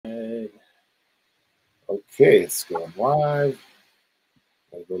Okay, it's going live.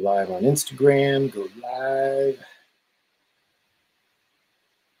 I'll go live on Instagram. Go live.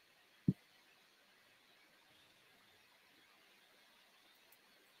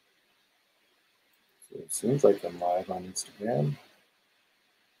 So it seems like I'm live on Instagram.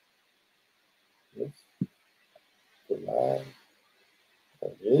 Yes. Go live.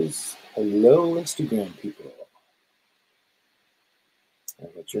 There it is. Hello, Instagram people. I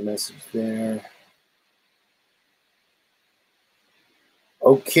got your message there.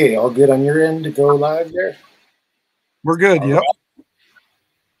 Okay, all good on your end to go live there? We're good, yep.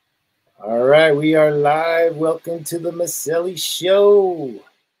 All right, we are live. Welcome to the Maselli Show.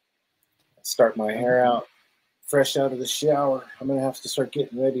 Start my hair out fresh out of the shower. I'm going to have to start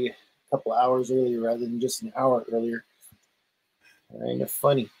getting ready a couple hours earlier rather than just an hour earlier. That ain't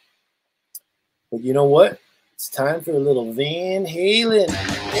funny. But you know what? It's time for a little Van Halen.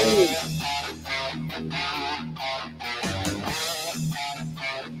 Hey.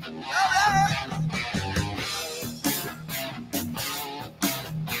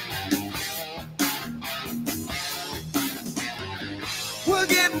 We're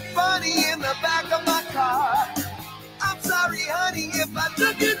getting funny in the back of my car. I'm sorry, honey, if I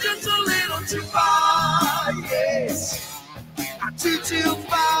took you just a little too far. Yes, too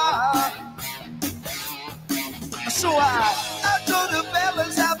far. So I told the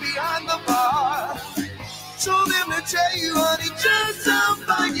fellas out behind the bar, told them to tell you, honey, just how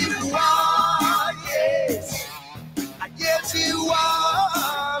fine you are. Yes, you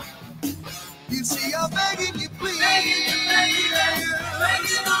are. You see, I'm begging you, please.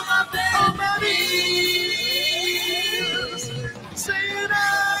 Begging on my knees. Saying I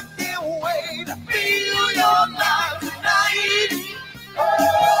can't wait to feel your love tonight.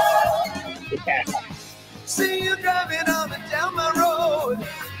 See you driving on and down my road.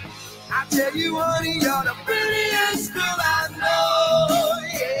 I tell you, honey, you're the prettiest girl I know.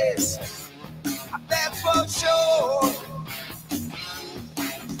 Yes, that's for sure.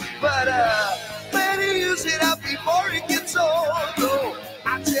 But better use it up before it gets old. Oh,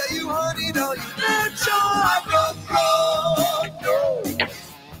 I tell you, honey, don't you let your heart go cold.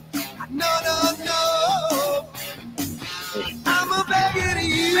 No. I'm a begging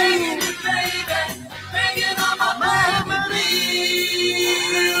you, baby, begging on my knees.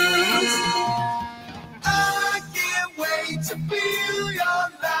 I can't wait to feel your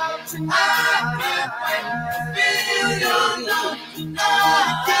love tonight. I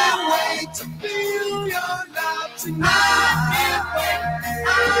can't wait to feel your love tonight.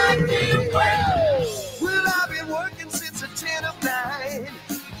 I can't wait. Well, I've been working since the 10 of 9.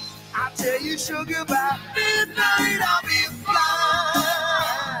 I tell you, sugar, by midnight I'll be flying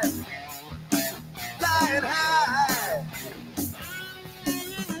high.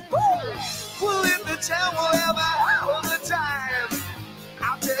 Well, if the town will ever have the time,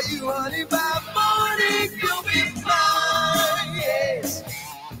 I'll tell you, honey, by morning you'll be mine. Yes,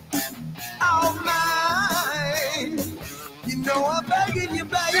 all mine. You know I'm begging you,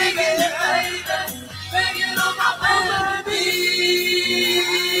 baby, begging on my knees.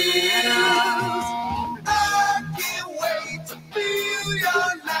 I can't wait to feel your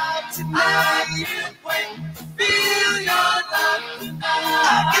love tonight. I can't wait to feel your love tonight.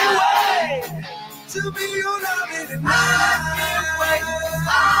 I can't wait to be your loving tonight. I can't wait.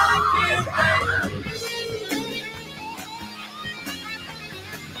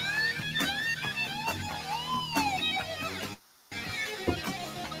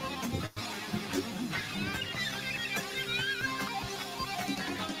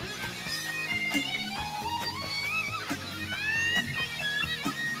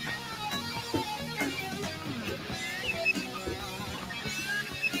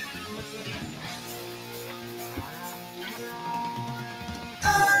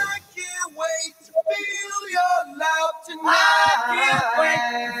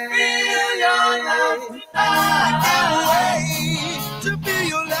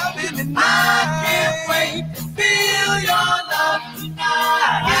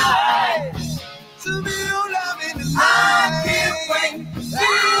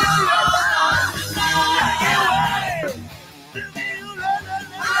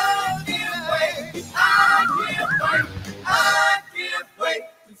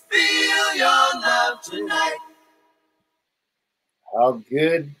 How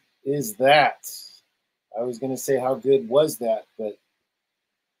good is that? I was going to say how good was that, but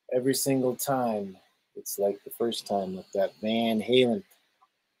every single time, it's like the first time with that Van Halen.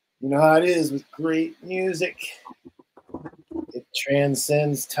 You know how it is with great music. It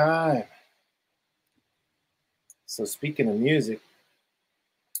transcends time. So speaking of music,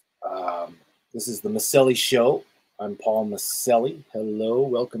 This is the Maselli Show. I'm Paul Maselli. Hello,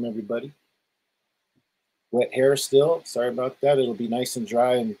 welcome everybody. Wet hair still. Sorry about that. It'll be nice and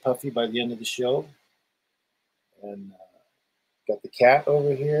dry and puffy by the end of the show. And got the cat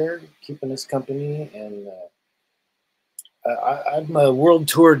over here keeping us company. And I'm a world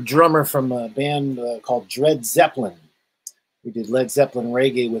tour drummer from a band called Led Zeppelin. We did Led Zeppelin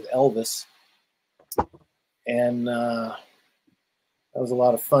reggae with Elvis. And that was a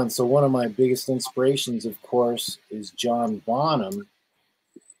lot of fun. So one of my biggest inspirations, of course, is John Bonham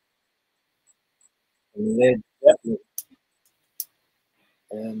and Led Zeppelin.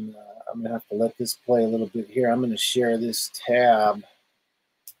 And I'm going to have to let this play a little bit here. I'm going to share this tab,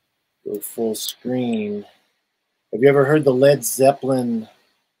 go full screen. Have you ever heard the Led Zeppelin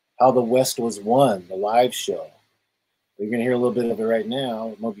How the West Was Won, the live show? You're going to hear a little bit of it right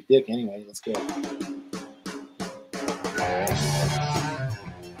now. Moby Dick, anyway. Let's go.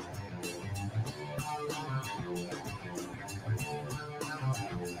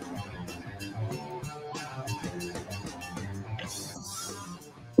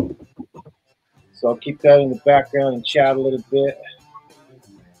 So I'll keep that in the background and chat a little bit.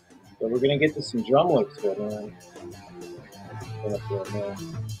 But we're going to get to some drum licks going on.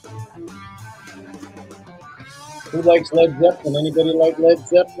 Who likes Led Zeppelin? Anybody like Led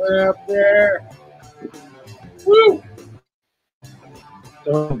Zeppelin out there? Woo!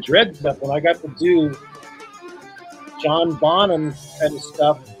 So Led Zeppelin, I got to do John Bonham kind of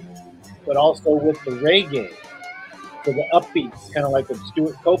stuff, but also with the reggae. So the upbeats, kind of like a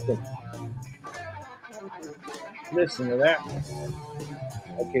Stuart Copeland. Listen to that.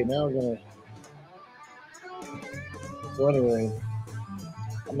 Okay, now we're gonna. So anyway,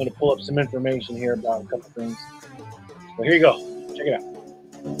 I'm gonna pull up some information here about a couple things. So here you go. Check it out.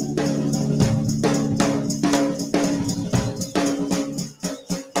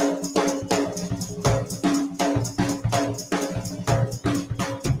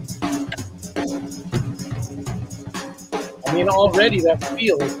 I mean, already that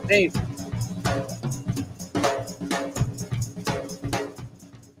feel is amazing.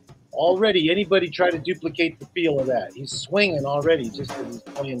 Already, anybody try to duplicate the feel of that? He's swinging already just as he's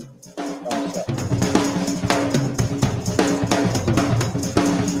playing stuff.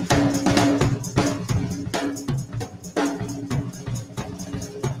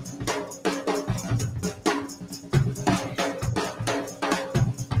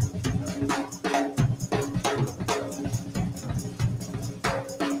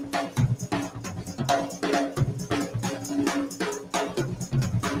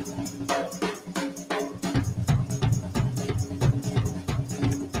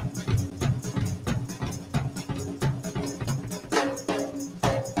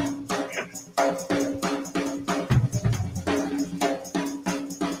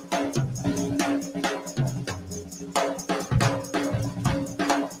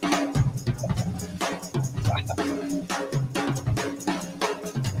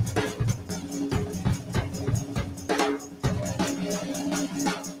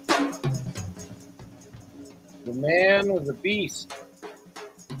 The man was a beast.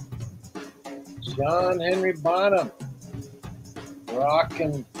 John Henry Bonham,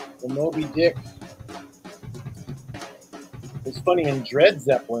 rocking the Moby Dick. It's funny, in Led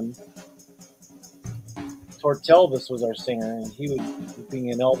Zeppelin, Tortelvis was our singer, and he would,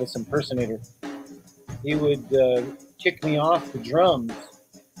 being an Elvis impersonator, he would kick me off the drums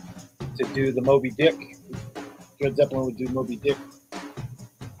to do the Moby Dick. Led Zeppelin would do Moby Dick.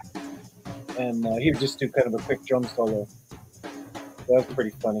 And he would just do kind of a quick drum solo. That was pretty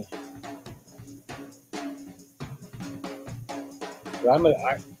funny. But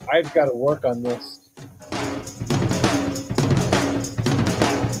I've got to work on this.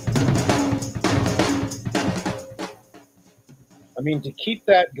 I mean, to keep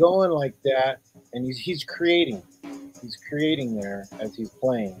that going like that, and he's creating. He's creating there as he's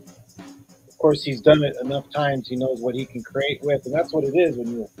playing. Of course, he's done it enough times. He knows what he can create with, and that's what it is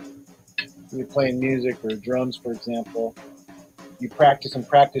when you're playing music or drums, for example. You practice and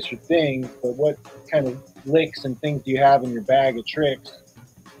practice your thing, but what kind of licks and things do you have in your bag of tricks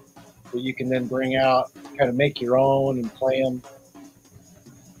that you can then bring out, kind of make your own and play them?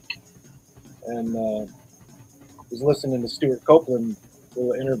 And I was listening to Stuart Copeland, a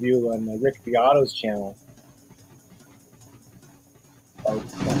little interview on Rick Beato's channel.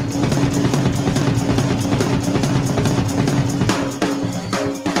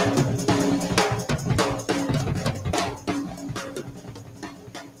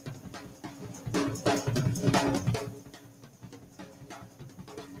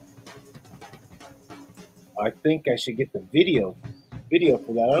 I think I should get the video video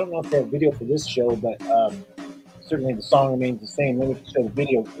for that. I don't know if they have video for this show, but certainly the song remains the same. Then we can show the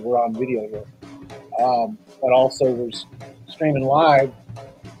video because we're on video here. But also we're streaming live,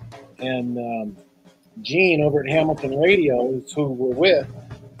 and Gene over at Hamilton Radio, is who we're with.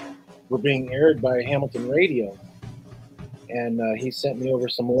 We're being aired by Hamilton Radio, and he sent me over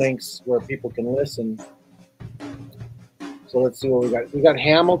some links where people can listen. So let's see what we got. We got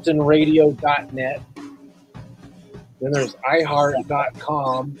hamiltonradio.net. Then there's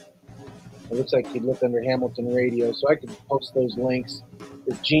iHeart.com. It looks like you'd look under Hamilton Radio. So I could post those links.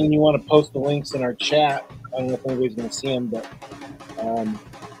 If Gene, you want to post the links in our chat, I don't know if anybody's going to see them, but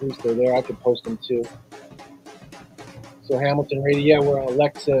at least they're there. I could post them too. So Hamilton Radio, yeah, we're on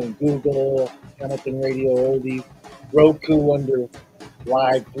Alexa and Google, Hamilton Radio, Oldie, Roku under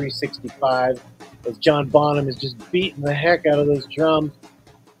Live 365. As John Bonham is just beating the heck out of those drums.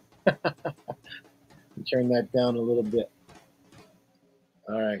 Turn that down a little bit.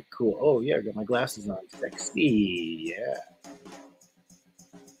 All right, cool. Oh, yeah, I got my glasses on. Sexy, yeah.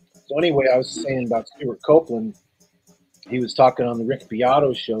 So anyway, I was saying about Stuart Copeland. He was talking on the Rick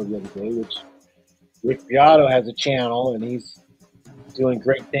Beato show the other day, which Rick Beato has a channel, and he's doing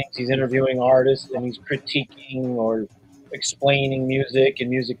great things. He's interviewing artists, and he's critiquing or explaining music and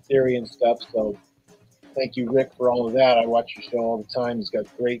music theory and stuff. So thank you, Rick, for all of that. I watch your show all the time. He's got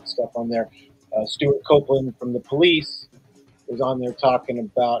great stuff on there. Stuart Copeland from the Police was on there talking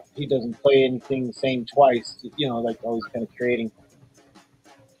about he doesn't play anything the same twice, you know, like always kind of creating.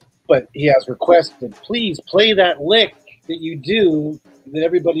 But he has requested, please play that lick that you do that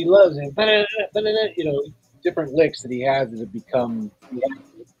everybody loves, and you know, different licks that he has that have become,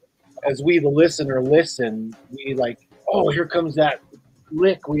 as we the listener listen, we like, oh, here comes that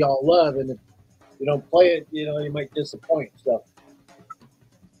lick we all love, and if you don't play it, you know, you might disappoint. So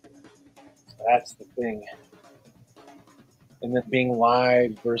that's the thing. And then being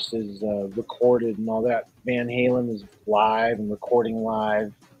live versus recorded and all that. Van Halen is live and recording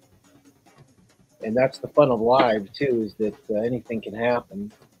live. And that's the fun of live, too, is that anything can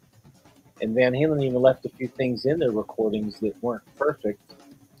happen. And Van Halen even left a few things in their recordings that weren't perfect.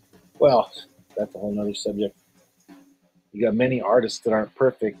 Well, that's a whole nother subject. You got many artists that aren't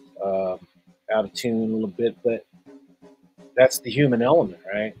perfect, out of tune a little bit, but that's the human element,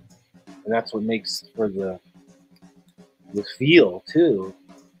 right? And that's what makes for the feel, too.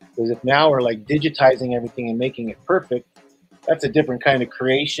 Because if now we're like digitizing everything and making it perfect, that's a different kind of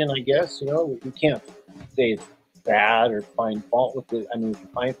creation, I guess. You know, we can't say it's bad or find fault with it. I mean, we can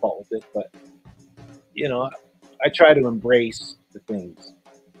find fault with it, but, you know, I try to embrace the things.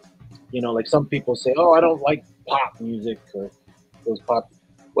 You know, like some people say, oh, I don't like pop music or those pop.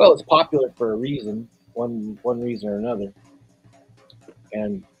 Well, it's popular for a reason, one reason or another.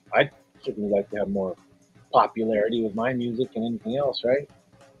 And I certainly like to have more popularity with my music and anything else, right?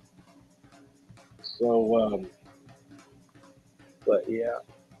 So, but yeah,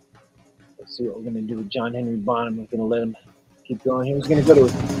 let's see what we're gonna do with John Henry Bonham. We're gonna let him keep going. He's gonna go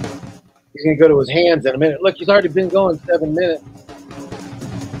to his hands in a minute. Look, he's already been going 7 minutes.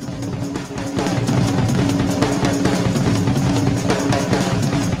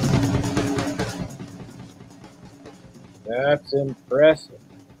 That's impressive.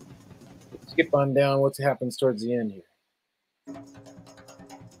 Let's skip on down. What happens towards the end here?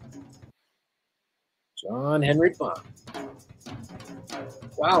 John Henry Bonham.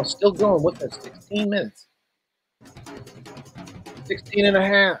 Wow, still going. What's that? 16 minutes. 16 and a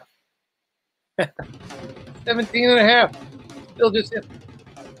half. 17 and a half. Still just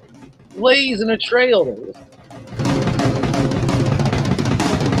blazing a trail there.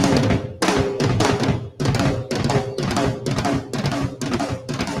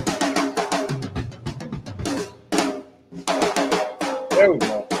 There we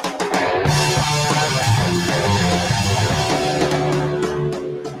go.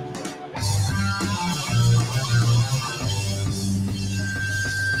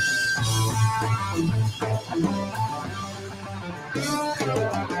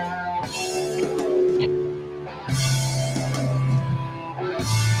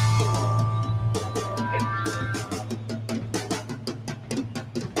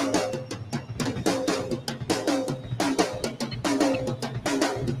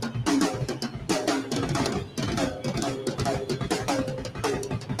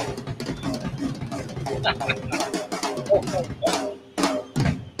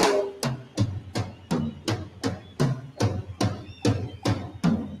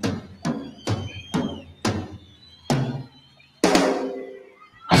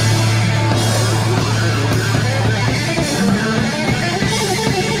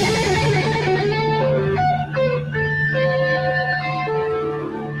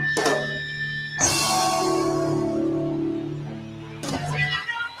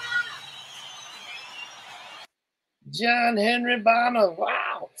 John Henry Bonham.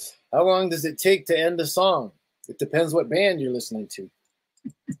 Wow. How long does it take to end a song? It depends what band you're listening to.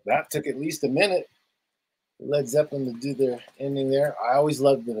 That took at least a minute. Led Zeppelin to do their ending there. I always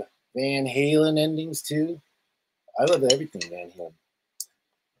loved the Van Halen endings too. I love everything Van Halen.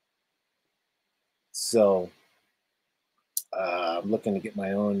 So I'm looking to get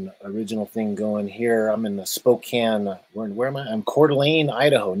my own original thing going here. I'm in the Spokane. Where am I? I'm Coeur d'Alene,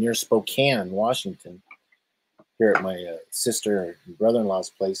 Idaho, near Spokane, Washington. Here at my sister and brother-in-law's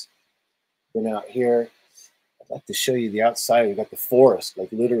place. Been out here. I'd like to show you the outside. We've got the forest,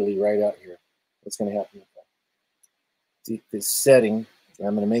 like literally right out here. What's going to happen with that? See this setting.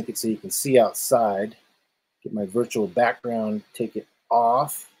 I'm going to make it so you can see outside. Get my virtual background, take it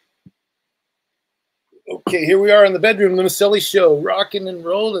off. Okay, here we are in the bedroom, the Maselli Show, rocking and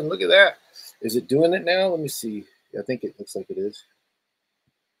rolling. Look at that. Is it doing it now? Let me see. I think it looks like it is.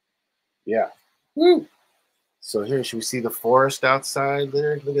 Yeah. Woo! So here, should we see the forest outside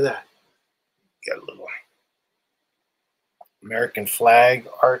there? Look at that. Got a little American flag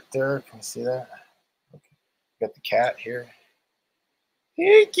art there. Can you see that? Okay. Got the cat here.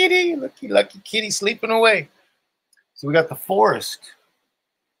 Hey, kitty. Lucky kitty sleeping away. So we got the forest.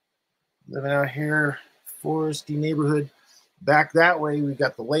 Living out here, foresty neighborhood. Back that way, we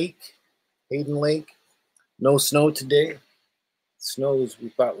got the lake, Hayden Lake. No snow today. Snow, we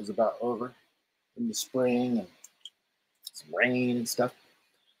thought was about over in the spring and some rain and stuff.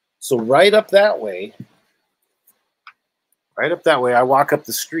 So right up that way, I walk up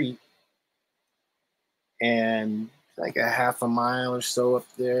the street, and like a half a mile or so up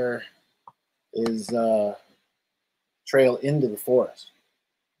there is a trail into the forest.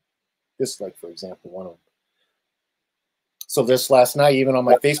 This, like, for example, one of them. So this last night, even on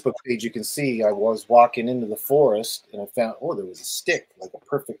my Facebook page, you can see I was walking into the forest and I found, oh, there was a stick, like a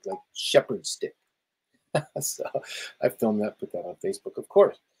perfect, like, shepherd stick. So I filmed that, put that on Facebook, of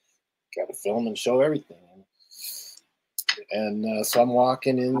course. Got to film and show everything. And so I'm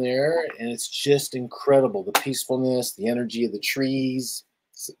walking in there, and it's just incredible. The peacefulness, the energy of the trees.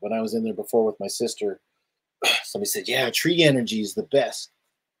 When I was in there before with my sister, somebody said, yeah, tree energy is the best.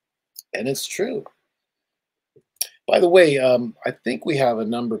 And it's true. By the way, I think we have a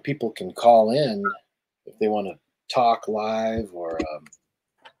number people can call in if they want to talk live, or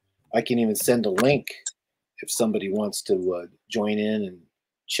I can even send a link if somebody wants to join in and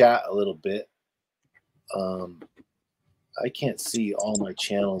chat a little bit. I can't see all my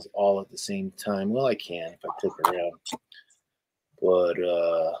channels all at the same time. Well, I can if I click around. But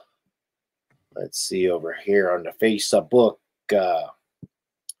let's see over here on the Facebook.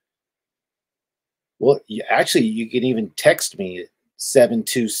 Well, actually, you can even text me at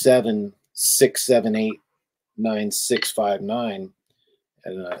 727-678-9659,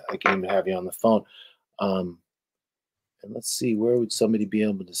 and I can even have you on the phone. And let's see, where would somebody be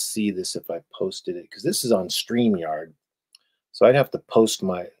able to see this if I posted it? Because this is on StreamYard. So I'd have to post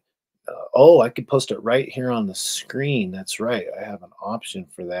my, oh, I could post it right here on the screen. That's right. I have an option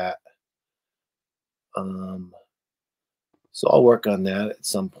for that. So I'll work on that at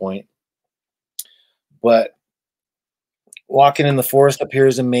some point. But walking in the forest up here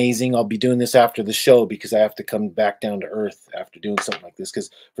is amazing. I'll be doing this after the show because I have to come back down to earth after doing something like this.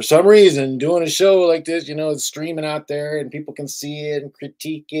 Because for some reason, doing a show like this, you know, it's streaming out there and people can see it and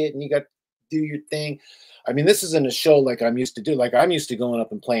critique it, and you got to do your thing. I mean, this isn't a show like I'm used to do. Like, I'm used to going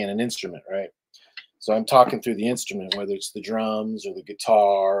up and playing an instrument, right? So I'm talking through the instrument, whether it's the drums or the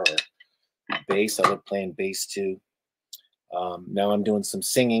guitar or bass. I love playing bass too. Now I'm doing some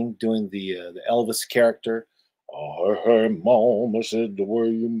singing, doing the Elvis character. I heard Mama said the way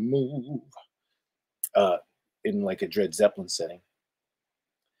you move, in like a Dred Zeppelin setting.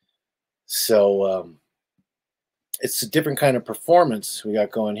 So it's a different kind of performance we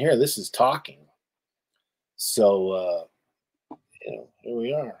got going here. This is talking. So you know, here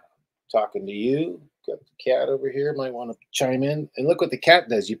we are talking to you. Got the cat over here. Might want to chime in. And look what the cat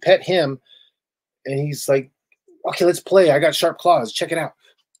does. You pet him, and he's like, okay, let's play. I got sharp claws. Check it out.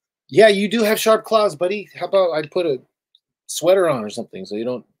 Yeah, you do have sharp claws, buddy. How about I put a sweater on or something so you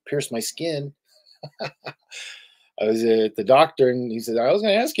don't pierce my skin? I was at the doctor, and he said, I was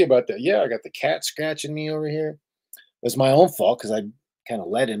going to ask you about that. Yeah, I got the cat scratching me over here. It was my own fault because I kind of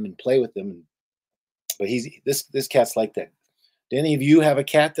let him and play with him. But this cat's like that. Do any of you have a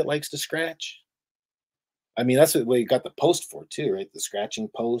cat that likes to scratch? I mean, that's what we got the post for too, right? The scratching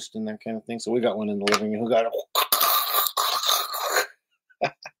post and that kind of thing. So we got one in the living room who got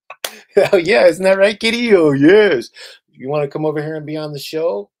oh yeah, isn't that right, kitty? Oh yes. You want to come over here and be on the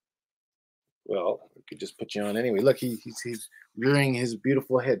show? Well, we could just put you on anyway. Look, he's rearing his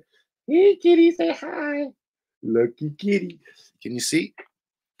beautiful head. Hey, kitty, say hi. Lucky kitty. Can you see?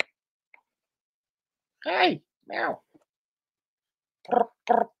 Hi, meow. Purr,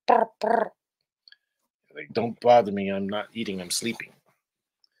 purr, purr, purr. Like, don't bother me. I'm not eating. I'm sleeping.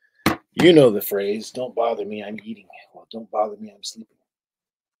 You know the phrase. Don't bother me. I'm eating. Well, don't bother me. I'm sleeping.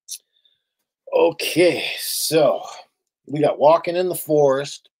 Okay, so we got walking in the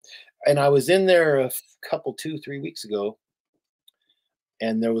forest, and I was in there a couple, 2, 3 weeks ago,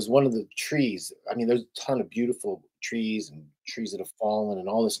 and there was one of the trees. I mean, there's a ton of beautiful trees and trees that have fallen and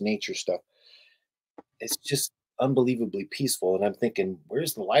all this nature stuff. It's just unbelievably peaceful. And I'm thinking,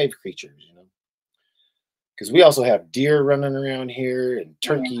 where's the live creatures, Because we also have deer running around here and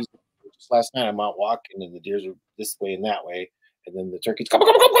turkeys. Just last night I'm out walking and the deers are this way and that way. And then the turkeys come,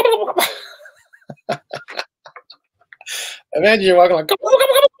 come, come, come, come, come. Imagine you're walking like, come, come, come,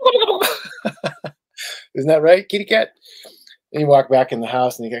 come, come, come. Isn't that right, kitty cat? And you walk back in the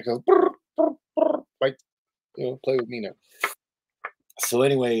house and the cat goes, brr, brr, brr, like, play with me now. So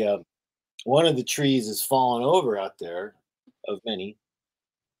anyway, one of the trees is fallen over out there, of many,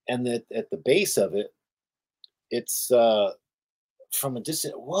 and that at the base of it, it's from a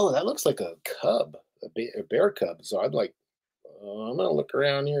distance. Whoa, that looks like a cub, a bear cub. So I'm like, I'm gonna look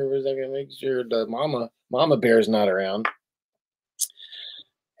around here for a second, make sure the mama bear's not around.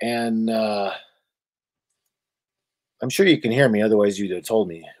 And I'm sure you can hear me. Otherwise, you'd have told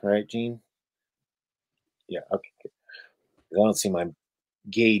me, right, Gene? Yeah. Okay. I don't see my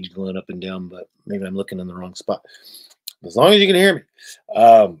gauge going up and down, but maybe I'm looking in the wrong spot. As long as you can hear me.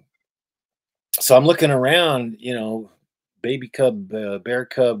 So I'm looking around, baby cub, bear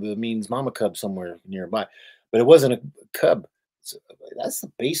cub means mama cub somewhere nearby, but it wasn't a cub. So that's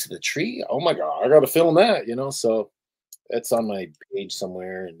the base of the tree. Oh my God, I got to film that, So that's on my page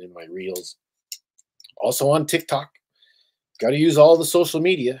somewhere and in my reels. Also on TikTok. Got to use all the social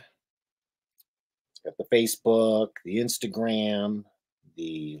media. Got the Facebook, the Instagram,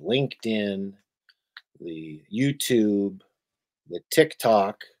 the LinkedIn, the YouTube, the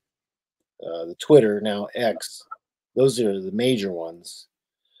TikTok, the Twitter, now X. Those are the major ones.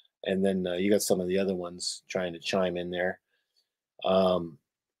 And then you got some of the other ones trying to chime in there.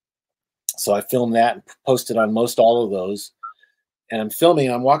 So I filmed that and posted on most all of those. And I'm filming,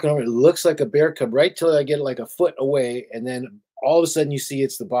 I'm walking over. It looks like a bear cub right till I get like a foot away. And then all of a sudden you see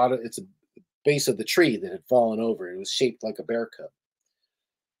it's the bottom, it's a base of the tree that had fallen over. It was shaped like a bear cub.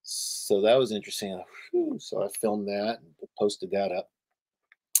 So that was interesting. So I filmed that and posted that up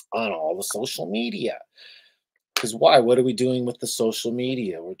on all the social media. Because why? What are we doing with the social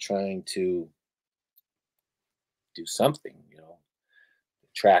media? We're trying to do something,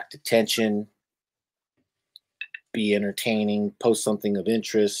 attract attention, be entertaining, post something of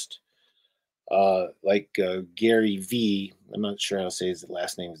interest. Like Gary V. I'm not sure how to say his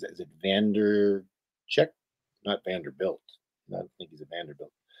last name. Is it Vandercheck? Not Vanderbilt. I don't think he's a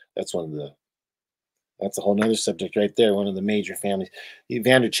Vanderbilt. That's that's a whole nother subject right there. One of the major families.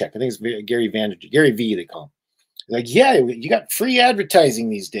 Vandercheck. I think it's Gary V. They call him. Like, yeah, you got free advertising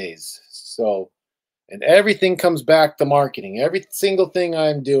these days. So, and everything comes back to marketing. Every single thing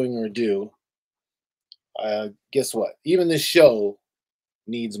I'm doing or do, guess what? Even this show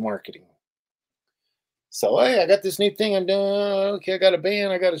needs marketing. So, hey, I got this new thing I'm doing. Okay, I got a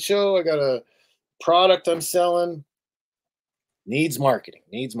band, I got a show, I got a product I'm selling. Needs marketing.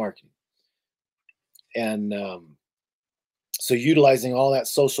 And so utilizing all that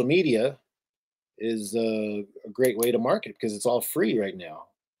social media is a great way to market because it's all free right now.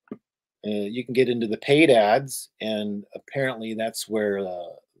 You can get into the paid ads, and apparently that's where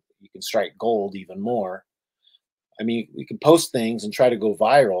you can strike gold even more. I mean, we can post things and try to go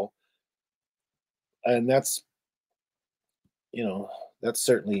viral, and that's, that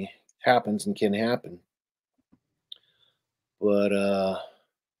certainly happens and can happen. But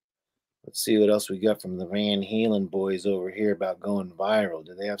let's see what else we got from the Van Halen boys over here about going viral.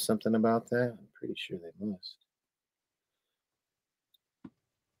 Do they have something about that? I'm pretty sure they must.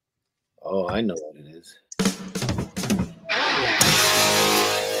 Oh, I know what it is.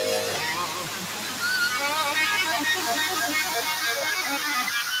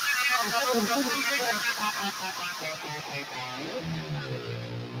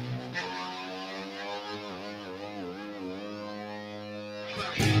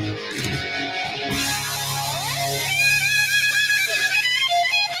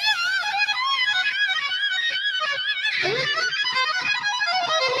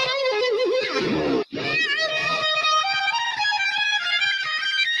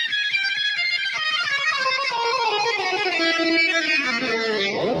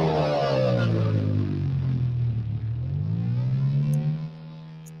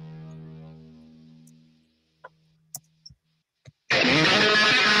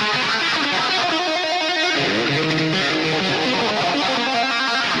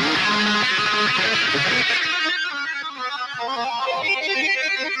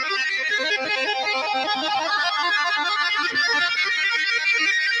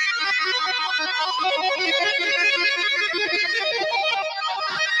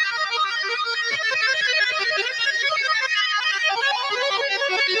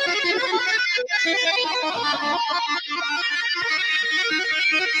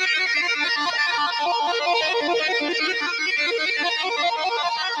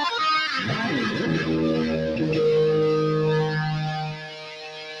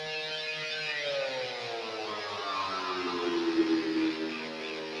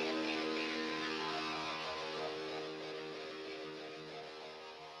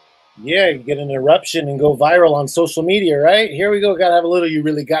 Yeah, you get an eruption and go viral on social media, right? Here we go. Gotta have a little "You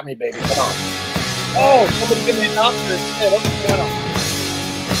Really Got Me," baby. Come on. Oh, somebody give me an Oscar instead. What's going on?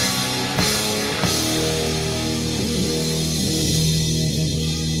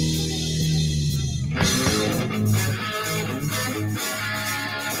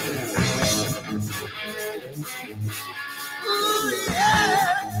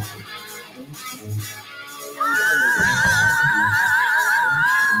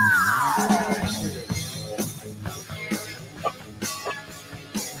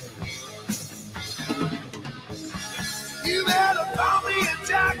 You better call me a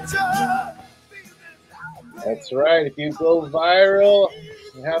doctor. That's right. If you go viral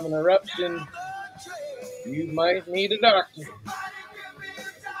and have an eruption, you might need a doctor.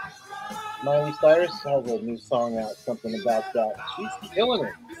 Miley Cyrus has a new song out, something about that. She's killing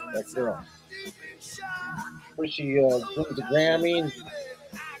it, that girl. First she wins a Grammy and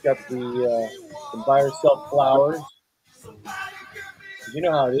got to buy herself flowers. You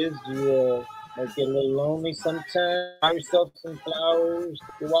know how it is. You might get a little lonely sometimes. Buy yourself some flowers.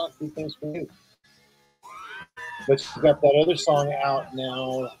 You walk through things for you. But she's got that other song out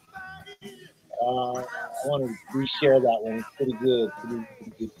now. I want to reshare that one. It's pretty good.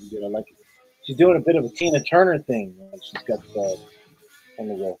 Pretty good. I like it. She's doing a bit of a Tina Turner thing. She's got kind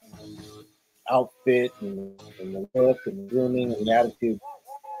of the outfit and the look and the grooming and the attitude.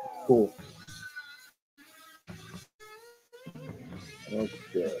 It's cool.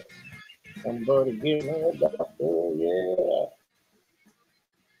 Okay. Somebody give me a doctor, yeah.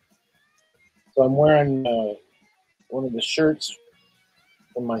 So I'm wearing one of the shirts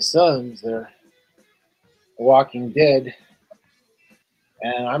from my sons. They're Walking Dead.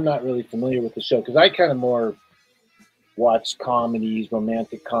 And I'm not really familiar with the show because I kind of more watch comedies,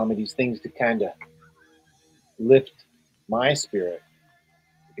 romantic comedies, things to kind of lift my spirit.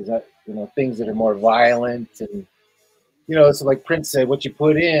 Because things that are more violent and it's like Prince said, what you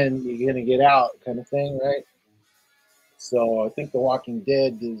put in, you're gonna get out, kind of thing, right? So I think The Walking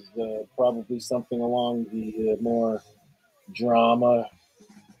Dead is probably something along the more drama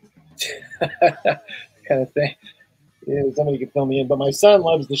kind of thing. Yeah, somebody could fill me in, but my son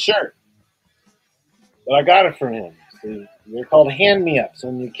loves the shirt. But I got it for him. So they're called hand-me-ups.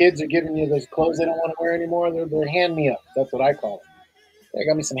 When your kids are giving you those clothes they don't want to wear anymore, they're hand-me-ups. That's what I call them. They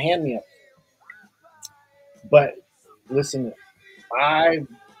got me some hand-me-ups. But listen, I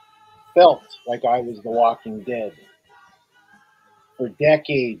felt like I was the Walking Dead for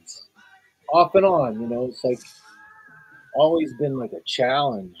decades, off and on. It's like always been like a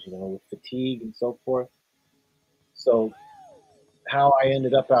challenge, with fatigue and so forth. So how I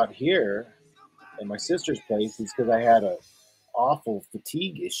ended up out here at my sister's place is because I had an awful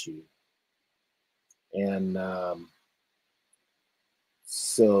fatigue issue. And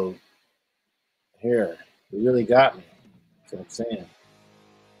so here, it really got me. That's what I'm saying.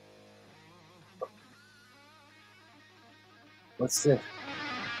 What's this?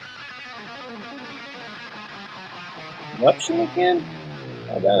 Eruption again?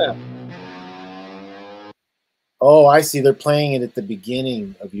 How'd that happen? Oh, I see. They're playing it at the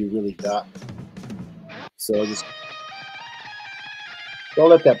beginning of You Really Got Me. So just go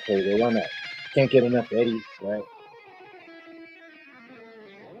let that play there. Why not? Can't get enough Eddie, right?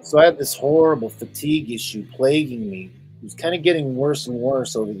 So I had this horrible fatigue issue plaguing me. It was kind of getting worse and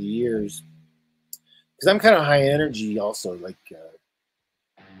worse over the years. Because I'm kind of high energy also, like,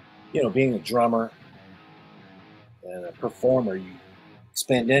 being a drummer and a performer, you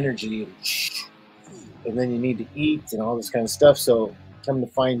spend energy and then you need to eat and all this kind of stuff. So come to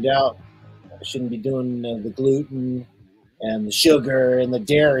find out, I shouldn't be doing the gluten and the sugar and the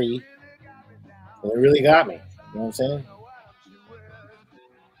dairy. And it really got me. You know what I'm saying?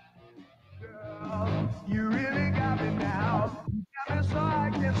 You really got me now. You got me so I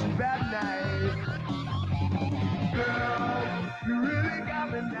guess a bad night. Girl, you really got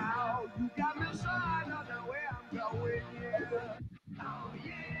me now. You got me so I don't know where I'm going. Yeah. Oh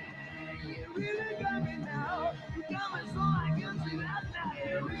yeah, you really got me now. You got me so I guess a bad night.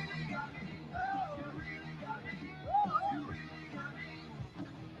 You really got me. Oh, you really got me. Oh, you really got me.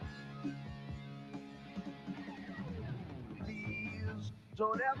 Please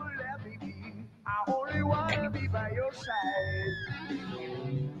don't ever let me be. I only wanna be by your side.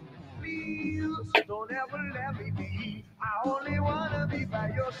 Please don't ever let me be. I only wanna be by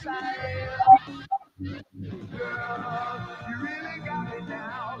your side. Girl, you really got me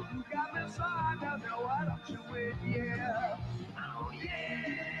now. You got me so I don't know what I'm doing. Yeah. Oh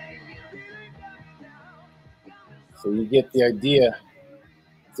yeah, you really got me now. So you get the idea.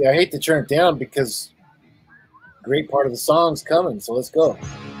 See, I hate to turn it down because a great part of the song's coming. So let's go.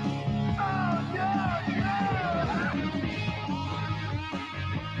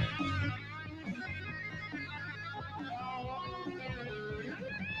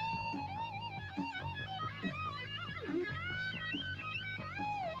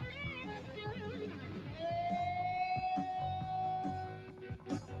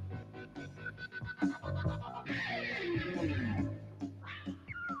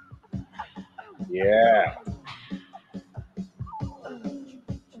 Yeah.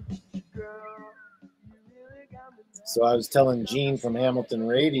 So I was telling Gene from Hamilton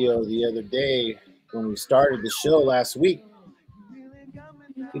Radio the other day when we started the show last week,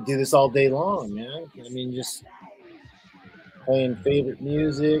 we do this all day long, man. I mean, just playing favorite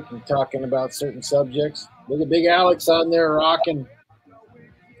music and talking about certain subjects. Look at Big Alex on there rocking.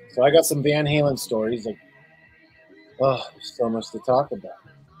 So I got some Van Halen stories. Like, oh, so much to talk about.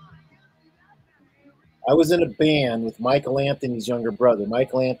 I was in a band with Michael Anthony's younger brother.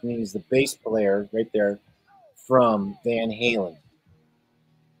 Michael Anthony is the bass player right there from Van Halen.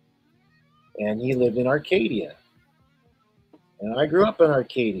 And he lived in Arcadia. And I grew up in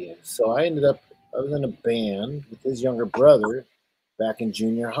Arcadia. So I was in a band with his younger brother back in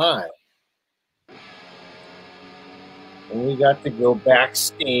junior high. And we got to go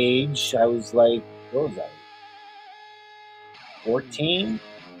backstage. I was like, what was I? 14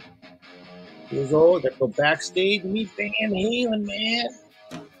 years old. Got to go backstage and meet Van Halen, man.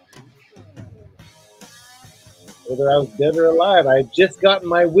 Whether I was dead or alive, I had just gotten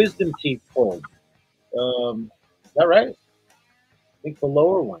my wisdom teeth pulled. Is that right? I think the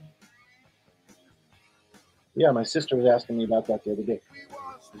lower one. Yeah, my sister was asking me about that the other day.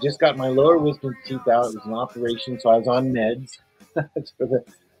 I just got my lower wisdom teeth out. It was an operation, so I was on meds for the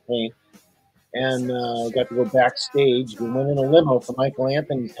pain. And got to go backstage. We went in a limo from Michael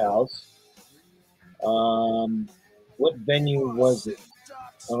Anthony's house. What venue was it?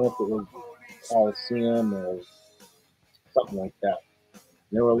 I don't know if it was Coliseum or something like that.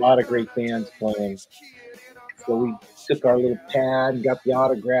 There were a lot of great bands playing. So we took our little pad and got the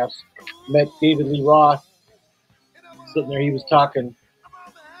autographs. Met David Lee Roth. Sitting there, he was talking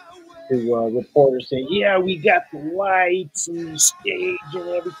to a reporter saying, yeah, we got the lights and the stage and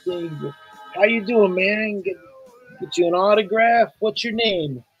everything. How you doing, man? Get you an autograph? What's your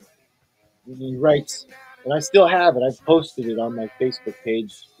name? And he writes, and I still have it. I've posted it on my Facebook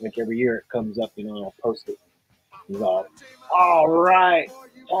page. Like every year it comes up, and I'll post it. He's all right,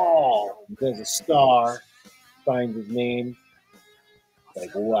 Paul. There's a star. Finds his name.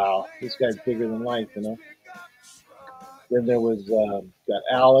 Like, wow, this guy's bigger than life, you know? Then there was got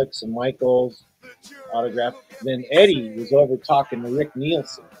Alex and Michael's autograph. Then Eddie was over talking to Rick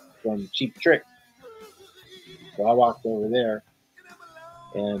Nielsen from Cheap Trick. So I walked over there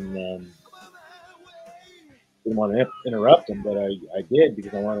and didn't want to interrupt him, but I did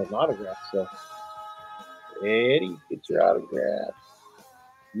because I wanted an autograph. So, Eddie, get your autograph.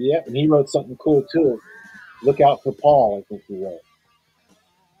 Yep, and he wrote something cool too. Look out for Paul, I think he wrote.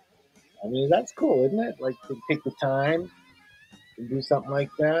 I mean, that's cool, isn't it? Like to take the time and do something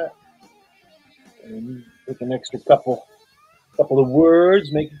like that, and take an extra couple of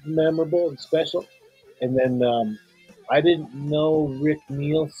words, make it memorable and special. And then I didn't know Rick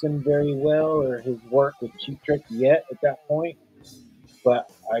Nielsen very well or his work with Cheap Trick yet at that point.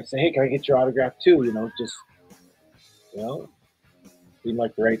 But I said, hey, can I get your autograph too? You know, just, you know, seemed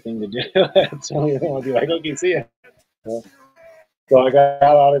like the right thing to do. So you don't want to be like, okay, see ya. So I got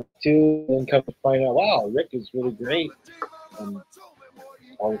out of it too, and come to find out, wow, Rick is really great. And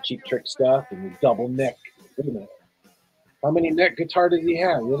all the Cheap Trick stuff and the double neck. Wait a minute. How many neck guitar does he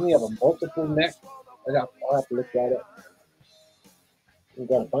have? Doesn't he have a multiple neck? I'll have to look that up. We've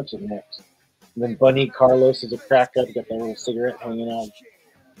got a bunch of necks. And then Bunny Carlos is a crack up. Got that little cigarette hanging out,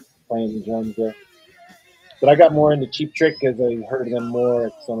 playing the drums there. But I got more into Cheap Trick because I heard them more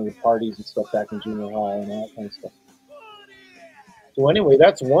at some of the parties and stuff back in junior high and all that kind of stuff. So anyway,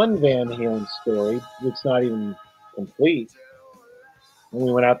 that's one Van Halen story. It's not even complete. And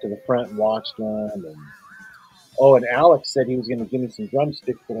we went out to the front and watched them. And Alex said he was going to give me some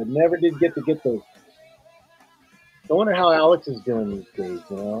drumsticks, but I never did get those. I wonder how Alex is doing these days,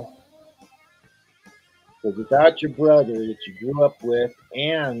 you know? Because without your brother that you grew up with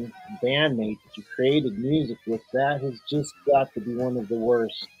and bandmate that you created music with, that has just got to be one of the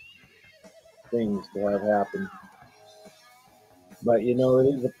worst things to have happen. But, you know, it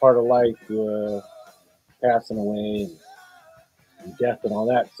is a part of life, passing away and death and all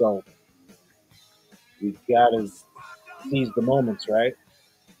that. So we've got to seize the moments, right?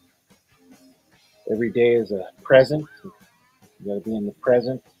 Every day is a present. You got to be in the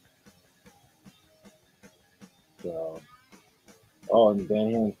present. So, and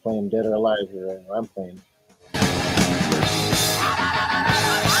Van Halen's playing Dead or Alive here. I'm playing.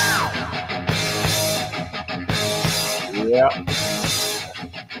 Yeah.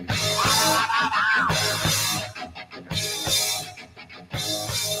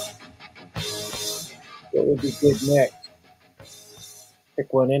 What would be good next?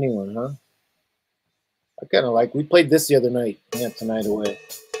 Pick one, anyone, huh? I kind of like. We played this the other night. Dance the Night Away.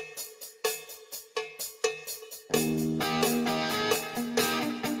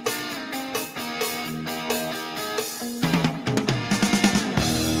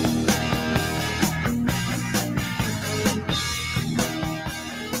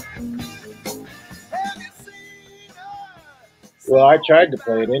 Well, I tried to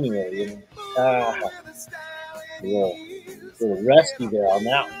play it anyway. You know. A little rusty there on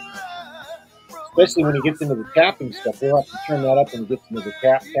that one. Especially when he gets into the tapping stuff. We'll have to turn that up when he gets into the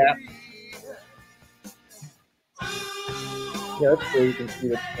tap. Yeah, that's cool. You can see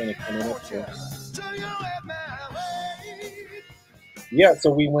what's kind of coming up there. Yeah,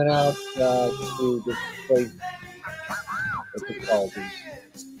 so we went out to this place. What's it called?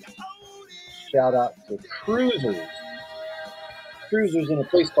 Shout out to Cruisers. Cruisers in a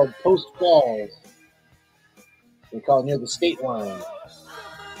place called Post Falls. They call it near the state line.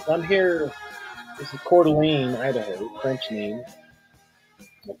 So I'm here. This is Coeur d'Alene, Idaho, French name.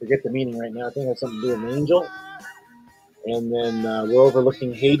 I forget the meaning right now. I think it has something to do with an angel. And then we're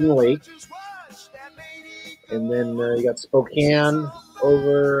overlooking Hayden Lake. And then you got Spokane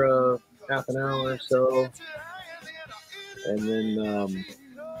over half an hour or so. And then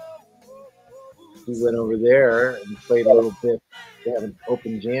we went over there and played a little bit. They have an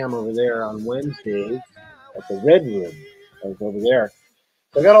open jam over there on Wednesdays at the Red Room. I was over there.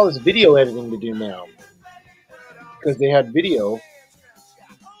 So I got all this video editing to do now because they had video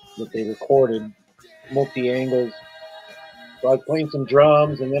that they recorded, multi-angles. So I was playing some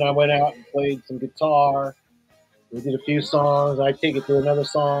drums, and then I went out and played some guitar. We did a few songs. I take it to another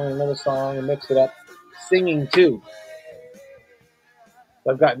song, and mix it up. Singing, too. So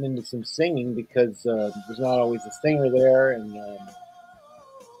I've gotten into some singing because there's not always a singer there, and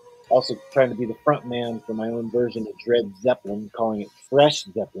also trying to be the front man for my own version of Dread Zeppelin, calling it Fresh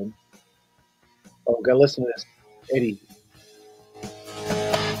Zeppelin. Oh, gotta listen to this, Eddie.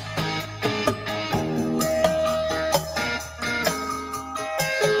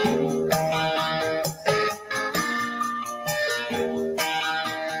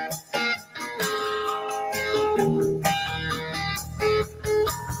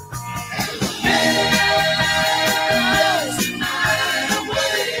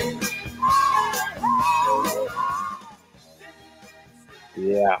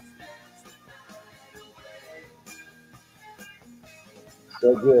 Yeah.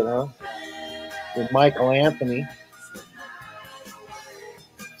 So good, huh? With Michael Anthony.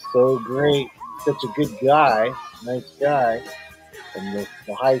 So great. Such a good guy. Nice guy. And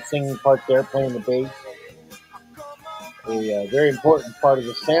the high singing part there, playing the bass. A very important part of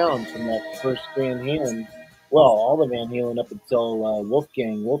the sound from that first Van Halen. Well, all the Van Halen up until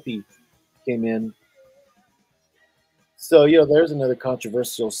Wolfie came in. So, there's another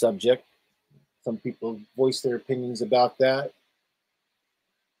controversial subject. Some people voice their opinions about that.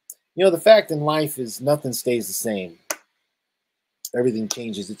 The fact in life is nothing stays the same. Everything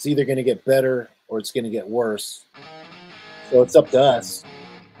changes. It's either going to get better or it's going to get worse. So it's up to us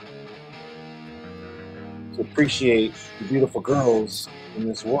to appreciate the beautiful girls in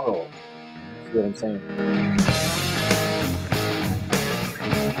this world. That's what I'm saying.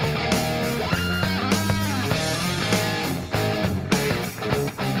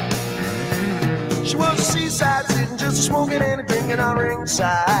 She was a seaside sitting, just smoking and drinking on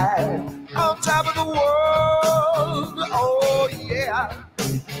ringside, on top of the world, oh yeah.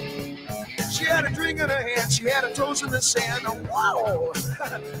 She had a drink in her hand, she had her toes in the sand, oh wow,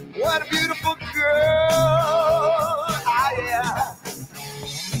 what a beautiful girl, ah yeah.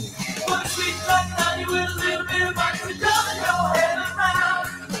 What a sweet like honey with a little bit of vodka, down your head around.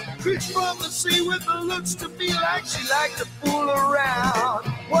 Creature from the sea with the looks to be like she liked to fool around.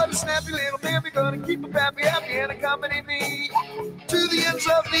 What a snappy little baby, gonna keep a pappy happy and accompany me to the ends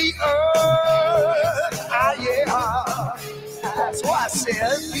of the earth. Ah, yeah. That's why I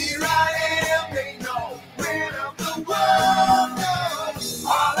said, here I am, they know, when of the world knows.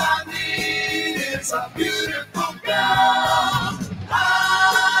 All I need is a beautiful girl.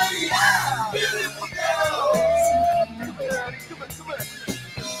 Ah, yeah, beautiful girl. Come on.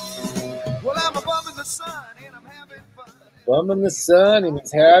 Well, I'm a bum in the sun and I'm having fun. Bum in the sun and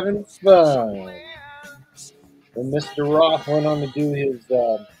he's having fun. And Mr. Roth went on to do his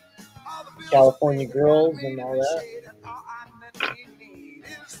California Girls and all that.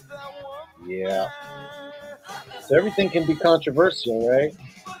 Yeah. So everything can be controversial, right?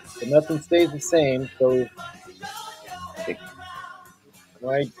 But nothing stays the same. So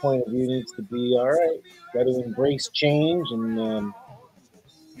my point of view needs to be, all right, got to embrace change and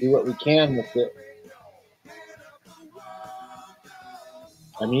do what we can with it.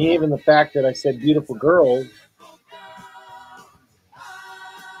 I mean, even the fact that I said beautiful girls,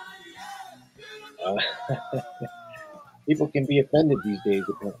 people can be offended these days,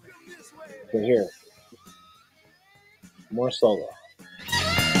 apparently. So here, more solo.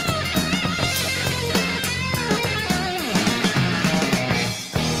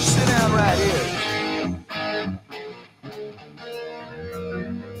 Sit down right here.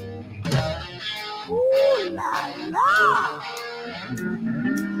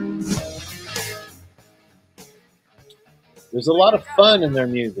 There's a lot of fun in their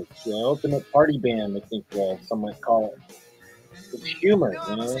music. You know, ultimate party band, I think some might call it. It's humor,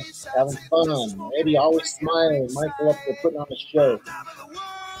 you know, having fun. Eddie always smiling. Michael up there putting on a show.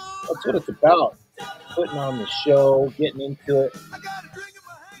 That's what it's about. Putting on the show, getting into it.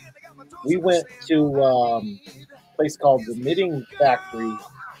 We went to a place called the Knitting Factory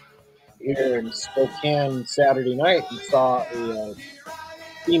here in Spokane Saturday night and saw a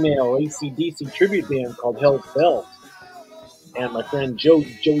female AC/DC tribute band called Hell's Bells. And my friend Joe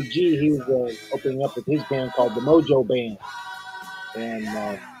G, he was opening up with his band called the Mojo Band. And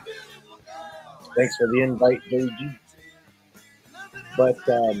thanks for the invite, Joe G. But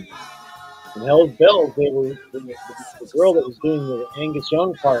in Hell's Bells, they were the girl that was doing the Angus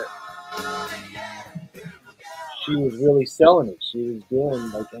Young part. She was really selling it. She was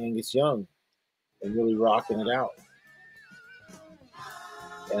doing like Angus Young and really rocking it out.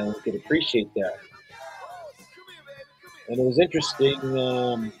 And we could appreciate that. And it was interesting.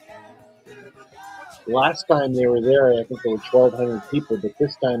 Last time they were there, I think there were 1,200 people, but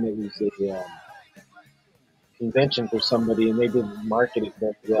this time it was a convention for somebody, and they didn't market it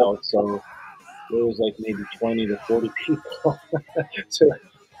very well. So there was like maybe 20 to 40 people. So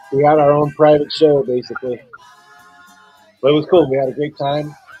we had our own private show, basically. But it was cool. We had a great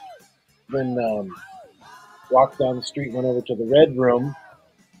time. Then walked down the street, went over to the Red Room,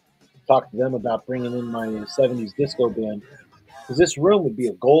 talked to them about bringing in my 70s disco band. Because this room would be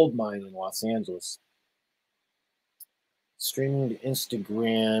a gold mine in Los Angeles. Streaming to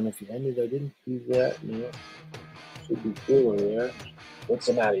Instagram. If you ended, I didn't do that. No. Should be cooler there. What's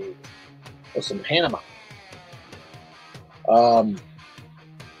the matter? What's some Panama?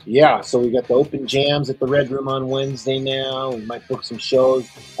 Yeah, so we got the open jams at the Red Room on Wednesday now. We might book some shows.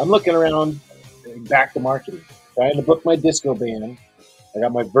 I'm looking around back to marketing, trying to book my disco band. I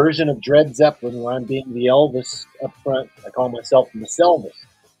got my version of Dred Zeppelin where I'm being the Elvis up front. I call myself Maselli.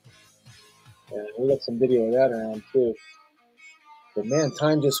 And we got some video of that around too. But man,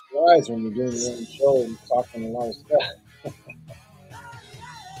 time just flies when you're doing your own show and talking a lot of stuff.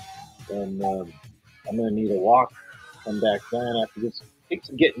 And I'm going to need a walk, come back down after this. It takes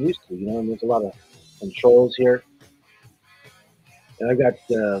some getting used to, you know, and there's a lot of controls here. And I got,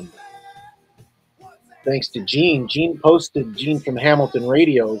 thanks to Gene. Gene posted, Gene from Hamilton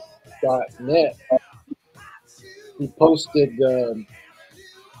Radio.net. He posted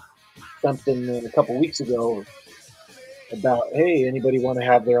something a couple weeks ago about, hey, anybody want to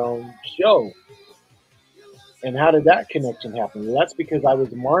have their own show? And how did that connection happen? Well, that's because I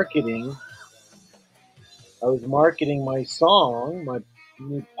was marketing my song, my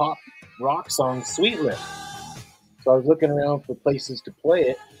new pop rock song, Sweet Lip. So I was looking around for places to play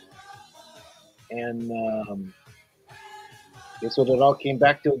it. And guess what it all came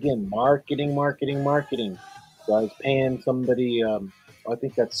back to again? Marketing. So I was paying somebody, I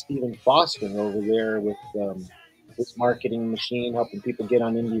think that's Stephen Foster over there with this marketing machine, helping people get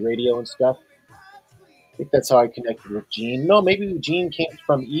on indie radio and stuff. I think that's how I connected with Gene. No, maybe Gene came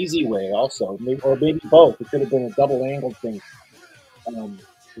from Easy Way also, or maybe both. It could have been a double-angled thing.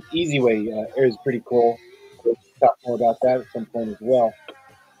 Easy Way is pretty cool. We'll talk more about that at some point as well.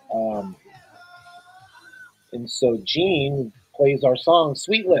 And so Gene plays our song,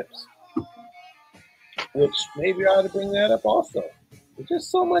 Sweet Lips, which maybe I ought to bring that up also. There's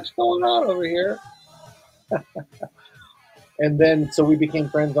just so much going on over here. And then, so we became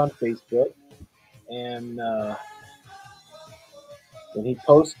friends on Facebook. And then he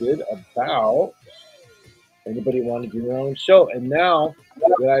posted about anybody want to do their own show. And now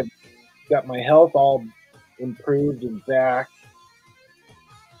that I've got my health all improved and back,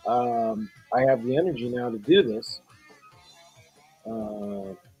 I have the energy now to do this.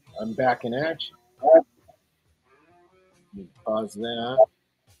 I'm back in action. Let me pause that.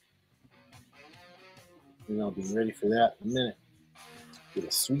 And I'll be ready for that in a minute. Get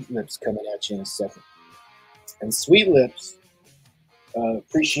a Sweet Lips coming at you in a second. And Sweet Lips,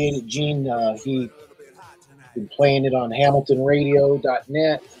 appreciated Gene. He been playing it on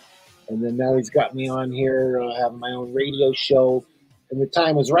HamiltonRadio.net. And then now he's got me on here having my own radio show. And the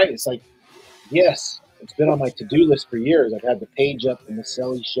time was right. It's like, yes, it's been on my to-do list for years. I've had the page up, the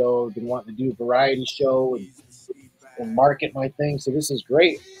Maselli Show. I've been wanting to do a variety show and market my thing. So this is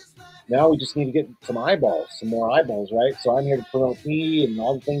great. Now we just need to get some eyeballs, some more eyeballs, right? So I'm here to promote me and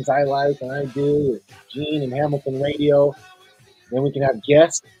all the things I like and I do with Gene and Hamilton Radio. Then we can have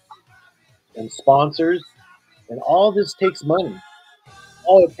guests and sponsors. And all this takes money.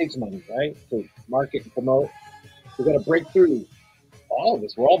 All it takes money, right? To market and promote. We've got to break through all of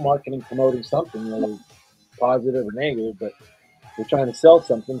this. We're all marketing, promoting something, whether positive or negative, but we're trying to sell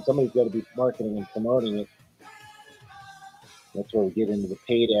something. Somebody's got to be marketing and promoting it. That's where we get into the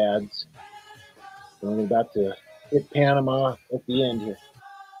paid ads. And we're about to hit Panama at the end here.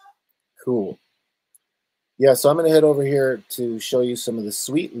 Cool. Yeah, so I'm going to head over here to show you some of the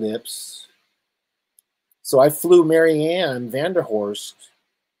sweet lips. So I flew Marianne Vanderhorst.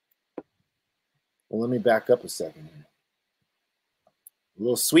 Well, let me back up a second here. A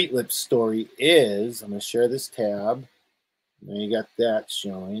little sweet lips story is, I'm going to share this tab. Now you got that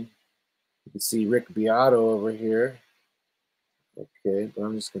showing. You can see Rick Beato over here. Okay, but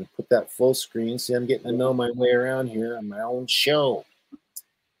I'm just going to put that full screen. See, I'm getting to know my way around here on my own show.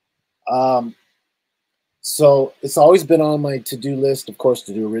 So it's always been on my to-do list, of course,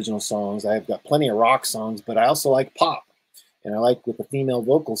 to do original songs. I've got plenty of rock songs, but I also like pop, and I like with the female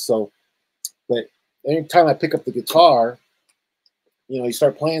vocals. So, but anytime I pick up the guitar, you know, you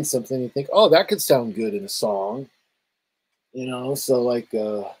start playing something, you think, oh, that could sound good in a song, you know. So like, play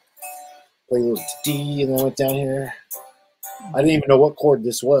a little D, and then I went down here. I didn't even know what chord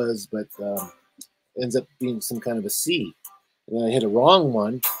this was, but it ends up being some kind of a C. And then I hit a wrong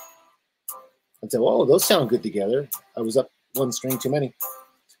one. I said, "Whoa, those sound good together." I was up one string too many.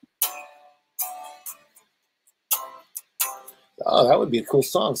 Oh, that would be a cool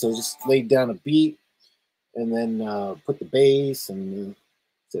song. So I just laid down a beat and then put the bass and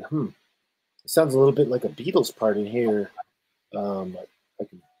said, it sounds a little bit like a Beatles part in here. I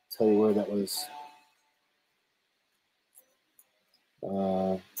can tell you where that was.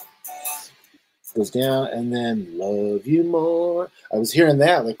 Goes down and then "Love You More." I was hearing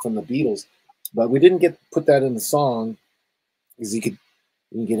that like from the Beatles, but we didn't put that in the song because you can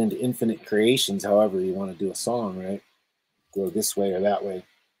get into infinite creations however you want to do a song, right? Go this way or that way.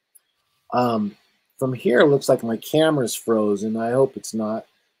 From here, it looks like my camera's frozen. I hope it's not.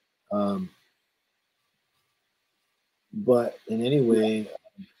 But in any way,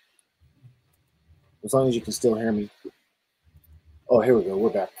 as long as you can still hear me. Oh, here we go. We're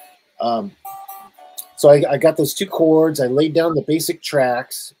back. So I got those two chords. I laid down the basic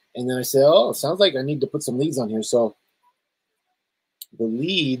tracks, and then I said, oh, it sounds like I need to put some leads on here. So the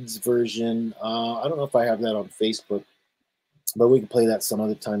leads version, I don't know if I have that on Facebook, but we can play that some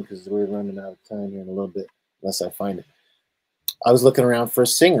other time because we're running out of time here in a little bit, unless I find it. I was looking around for a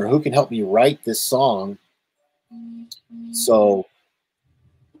singer who can help me write this song. So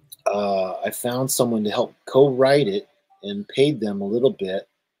I found someone to help co-write it and paid them a little bit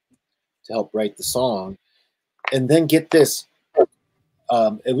to help write the song. And then get this,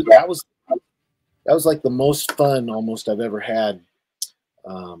 that was like the most fun almost I've ever had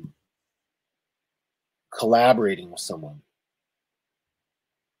collaborating with someone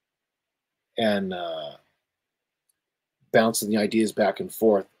and bouncing the ideas back and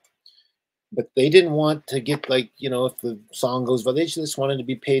forth. But they didn't want to get like, you know, if the song goes well, they just wanted to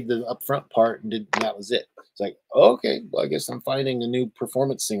be paid the upfront part, and that was it. It's like, okay, well, I guess I'm finding a new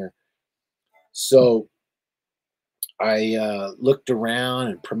performance singer. So I looked around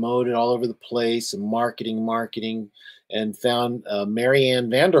and promoted all over the place and marketing, and found Marianne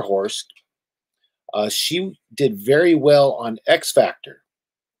Vanderhorst. She did very well on X Factor.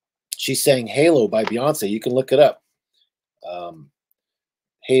 She sang "Halo" by Beyonce. You can look it up.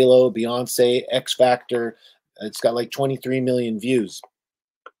 Halo, Beyonce, X Factor. It's got like 23 million views.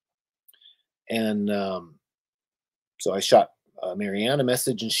 And so I shot Marianne a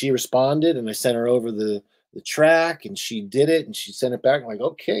message, and she responded, and I sent her over the track, and she did it, and she sent it back. I'm like,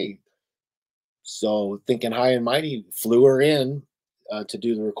 okay. So thinking high and mighty, flew her in to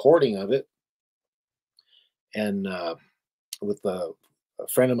do the recording of it. And with a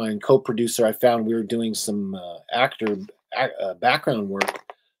friend of mine, co-producer, I found we were doing some background work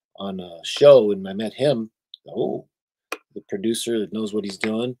on a show, and I met him. Oh, the producer that knows what he's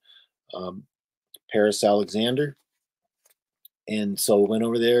doing, Paris Alexander. And so went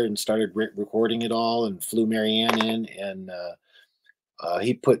over there and started recording it all, and flew Marianne in, and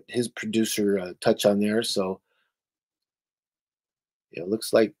he put his producer touch on there. So it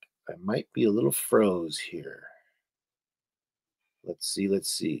looks like I might be a little froze here. Let's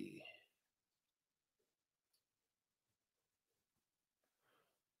see.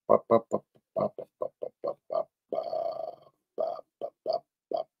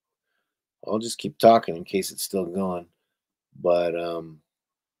 I'll just keep talking in case it's still going. But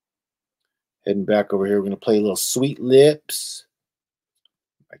heading back over here, we're going to play a little Sweet Lips.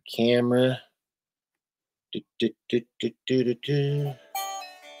 My camera.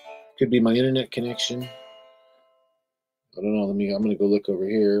 Could be my internet connection. I don't know. I'm going to go look over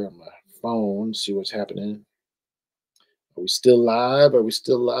here on my phone, see what's happening. Are we still live?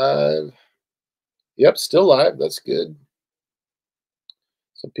 Yep, still live. That's good.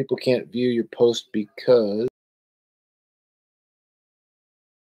 Some people can't view your post because